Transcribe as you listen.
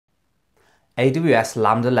AWS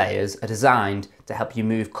Lambda layers are designed to help you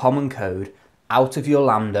move common code out of your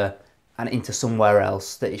Lambda and into somewhere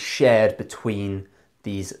else that is shared between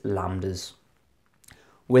these Lambdas.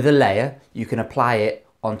 With a layer, you can apply it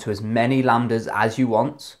onto as many Lambdas as you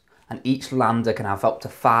want, and each Lambda can have up to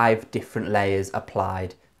 5 different layers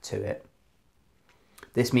applied to it.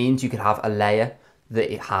 This means you could have a layer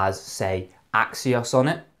that it has, say, Axios on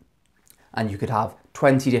it, and you could have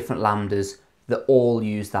 20 different Lambdas that all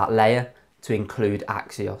use that layer to include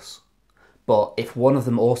Axios. But if one of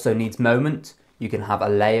them also needs moment, you can have a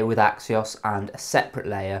layer with Axios and a separate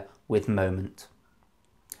layer with moment.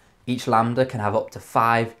 Each Lambda can have up to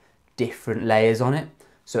 5 different layers on it,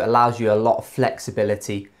 so it allows you a lot of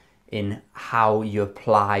flexibility in how you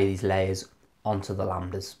apply these layers onto the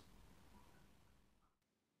Lambdas.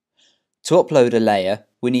 To upload a layer,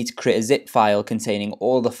 we need to create a zip file containing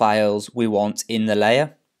all the files we want in the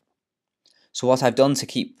layer. So what I've done to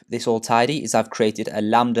keep this all tidy is I've created a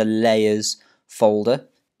Lambda layers folder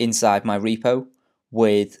inside my repo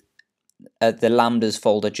with the Lambdas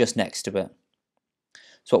folder just next to it.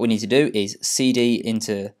 So what we need to do is cd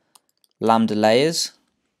into Lambda layers,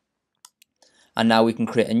 and now we can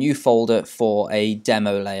create a new folder for a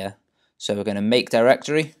demo layer. So we're going to make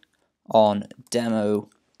directory on demo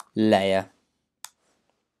layer.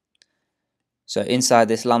 So inside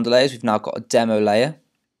this Lambda layers, we've now got a demo layer.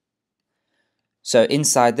 So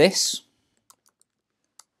inside this,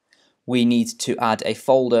 we need to add a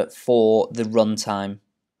folder for the runtime.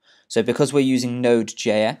 So because we're using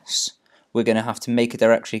Node.js, we're going to have to make a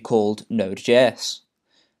directory called Node.js.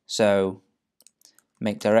 So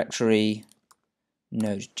make directory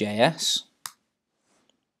Node.js,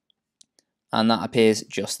 and that appears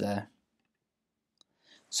just there.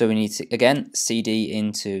 So we need to, again, cd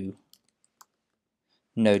into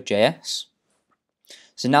Node.js.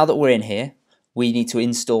 So now that we're in here, we need to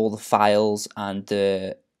install the files and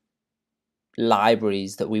the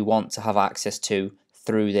libraries that we want to have access to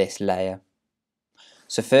through this layer.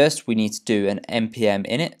 So first we need to do an npm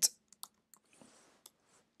init,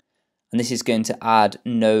 and this is going to add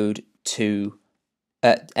node to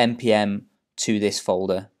npm to this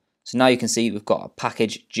folder. So now you can see we've got a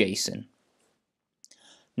package JSON.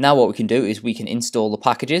 Now what we can do is we can install the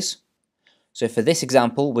packages. So for this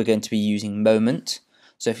example, we're going to be using moment.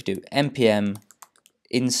 So if you do npm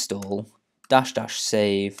install --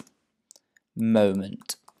 save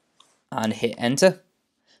moment and hit enter,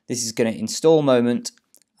 this is going to install moment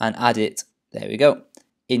and add it, there we go,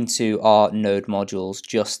 into our node modules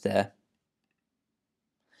just there.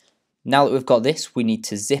 Now that we've got this, we need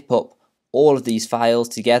to zip up all of these files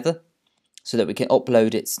together so that we can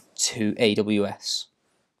upload it to AWS.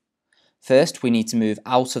 First, we need to move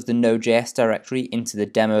out of the Node.js directory into the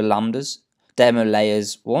demo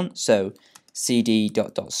layers one. So cd ..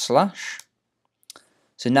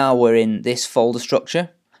 So now we're in this folder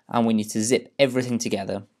structure and we need to zip everything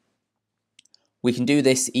together. We can do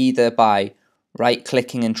this either by right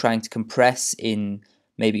clicking and trying to compress in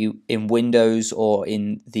maybe in Windows or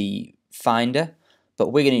in the Finder, but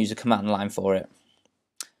we're going to use a command line for it.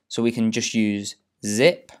 So we can just use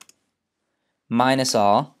zip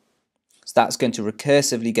 -r. So that's going to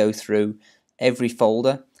recursively go through every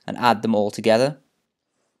folder and add them all together.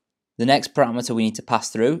 The next parameter we need to pass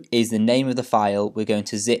through is the name of the file we're going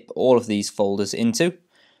to zip all of these folders into.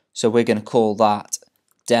 So we're going to call that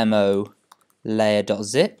demo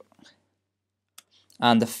layer.zip.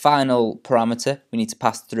 And the final parameter we need to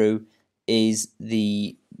pass through is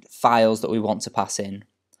the files that we want to pass in.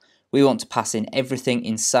 We want to pass in everything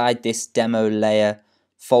inside this demo layer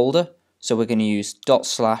folder. So we're going to use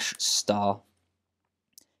 /*.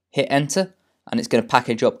 Hit enter, and it's going to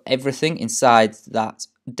package up everything inside that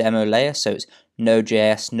demo layer. So it's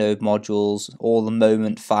Node.js, Node modules, all the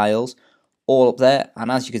moment files, all up there.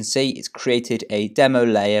 And as you can see, it's created a demo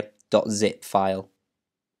layer.zip file.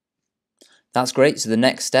 That's great. So the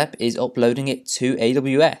next step is uploading it to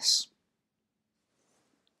AWS.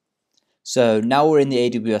 So now we're in the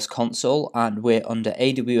AWS console and we're under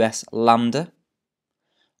AWS Lambda.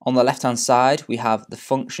 On the left hand side we have the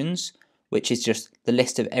functions, which is just the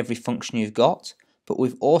list of every function you've got, but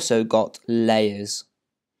we've also got layers.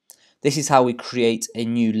 This is how we create a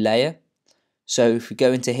new layer. So if we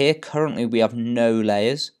go into here, currently we have no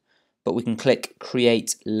layers, but we can click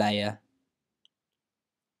create layer.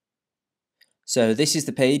 So this is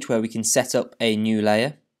the page where we can set up a new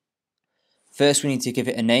layer. First we need to give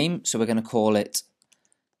it a name, so we're going to call it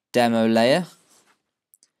demo layer.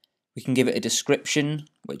 We can give it a description,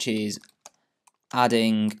 which is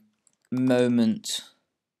adding moment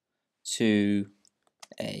to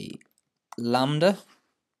a Lambda.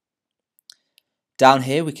 Down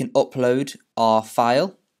here we can upload our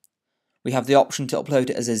file. We have the option to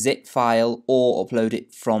upload it as a zip file or upload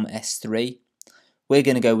it from S3. We're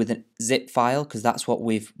going to go with a zip file because that's what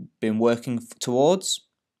we've been working towards.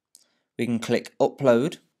 We can click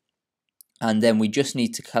upload, and then we just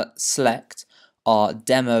need to select our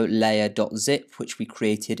demo layer.zip, which we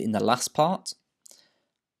created in the last part.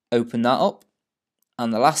 Open that up,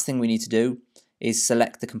 and the last thing we need to do is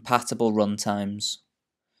select the compatible runtimes.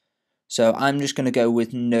 So I'm just going to go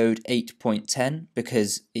with Node 8.10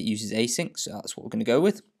 because it uses async, so that's what we're going to go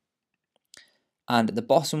with. And at the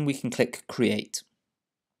bottom we can click create.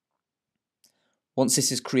 Once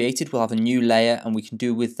this is created, we'll have a new layer, and we can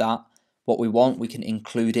do with that what we want. We can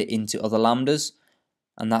include it into other lambdas,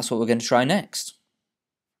 and that's what we're going to try next.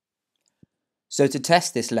 So to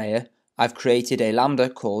test this layer, I've created a lambda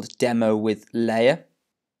called demo with layer.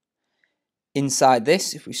 Inside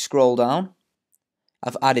this, if we scroll down,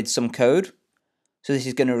 I've added some code. So this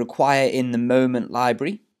is going to require in the moment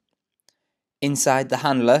library. Inside the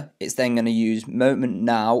handler, it's then going to use moment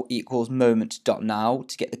now equals moment.now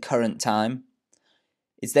to get the current time.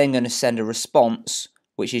 It's then going to send a response,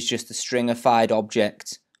 which is just a stringified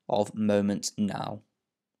object of moment now.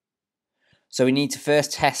 So we need to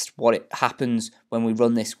first test what happens when we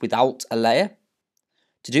run this without a layer.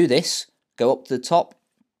 To do this, go up to the top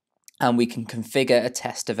and we can configure a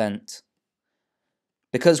test event.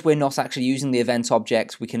 Because we're not actually using the event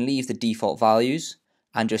object, we can leave the default values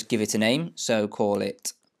and just give it a name. So call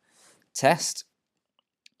it test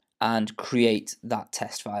and create that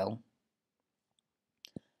test file.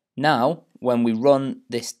 Now, when we run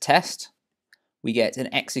this test, we get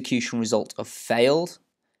an execution result of failed.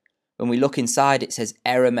 When we look inside, it says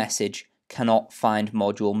error message, cannot find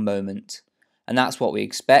module moment. And that's what we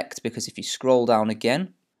expect, because if you scroll down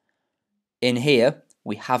again, in here,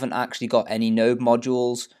 we haven't actually got any node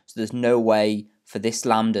modules, so there's no way for this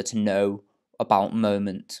Lambda to know about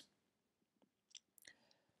moment.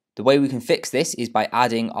 The way we can fix this is by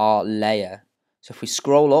adding our layer. So if we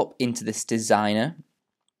scroll up into this designer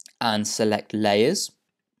and select layers,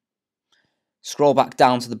 scroll back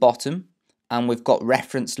down to the bottom, and we've got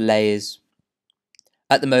reference layers.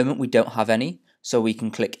 At the moment we don't have any, so we can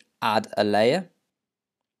click add a layer.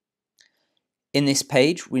 In this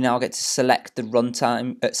page we now get to select the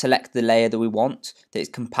runtime, select the layer that we want that is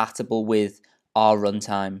compatible with our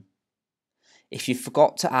runtime. If you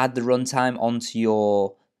forgot to add the runtime onto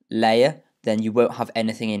your layer, then you won't have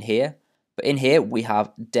anything in here. But in here we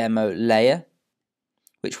have demo layer,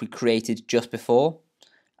 which we created just before,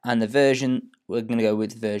 and the version, we're going to go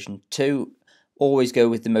with version 2. Always go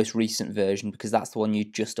with the most recent version because that's the one you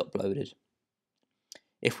just uploaded.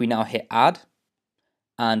 If we now hit add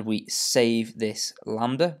and we save this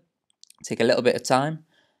Lambda, take a little bit of time,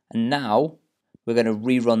 and now we're going to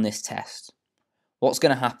rerun this test. What's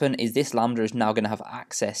going to happen is this Lambda is now going to have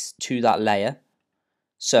access to that layer,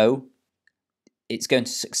 so it's going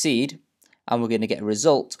to succeed, and we're going to get a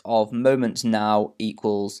result of moment now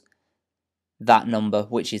equals that number,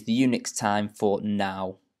 which is the Unix time for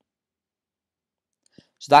now.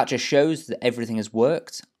 So that just shows that everything has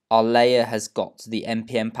worked. Our layer has got the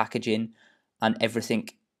npm package in, and everything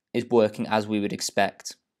is working as we would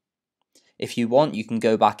expect. If you want, you can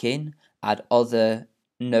go back in, add other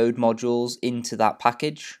node modules into that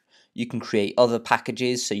package. You can create other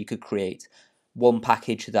packages, so you could create one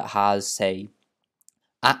package that has, say,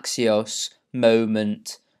 Axios,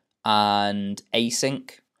 moment, and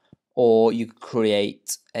async, or you could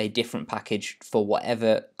create a different package for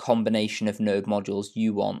whatever combination of node modules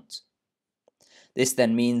you want. This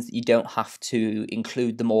then means that you don't have to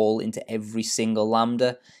include them all into every single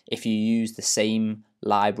Lambda if you use the same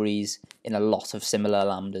libraries in a lot of similar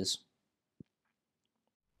Lambdas.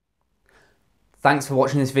 Thanks for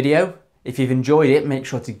watching this video. If you've enjoyed it, make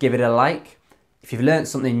sure to give it a like. If you've learned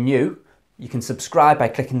something new, you can subscribe by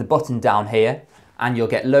clicking the button down here, and you'll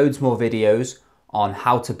get loads more videos on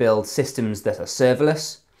how to build systems that are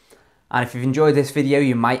serverless. And if you've enjoyed this video,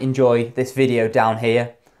 you might enjoy this video down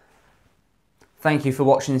here. Thank you for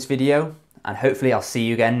watching this video, and hopefully I'll see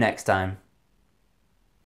you again next time.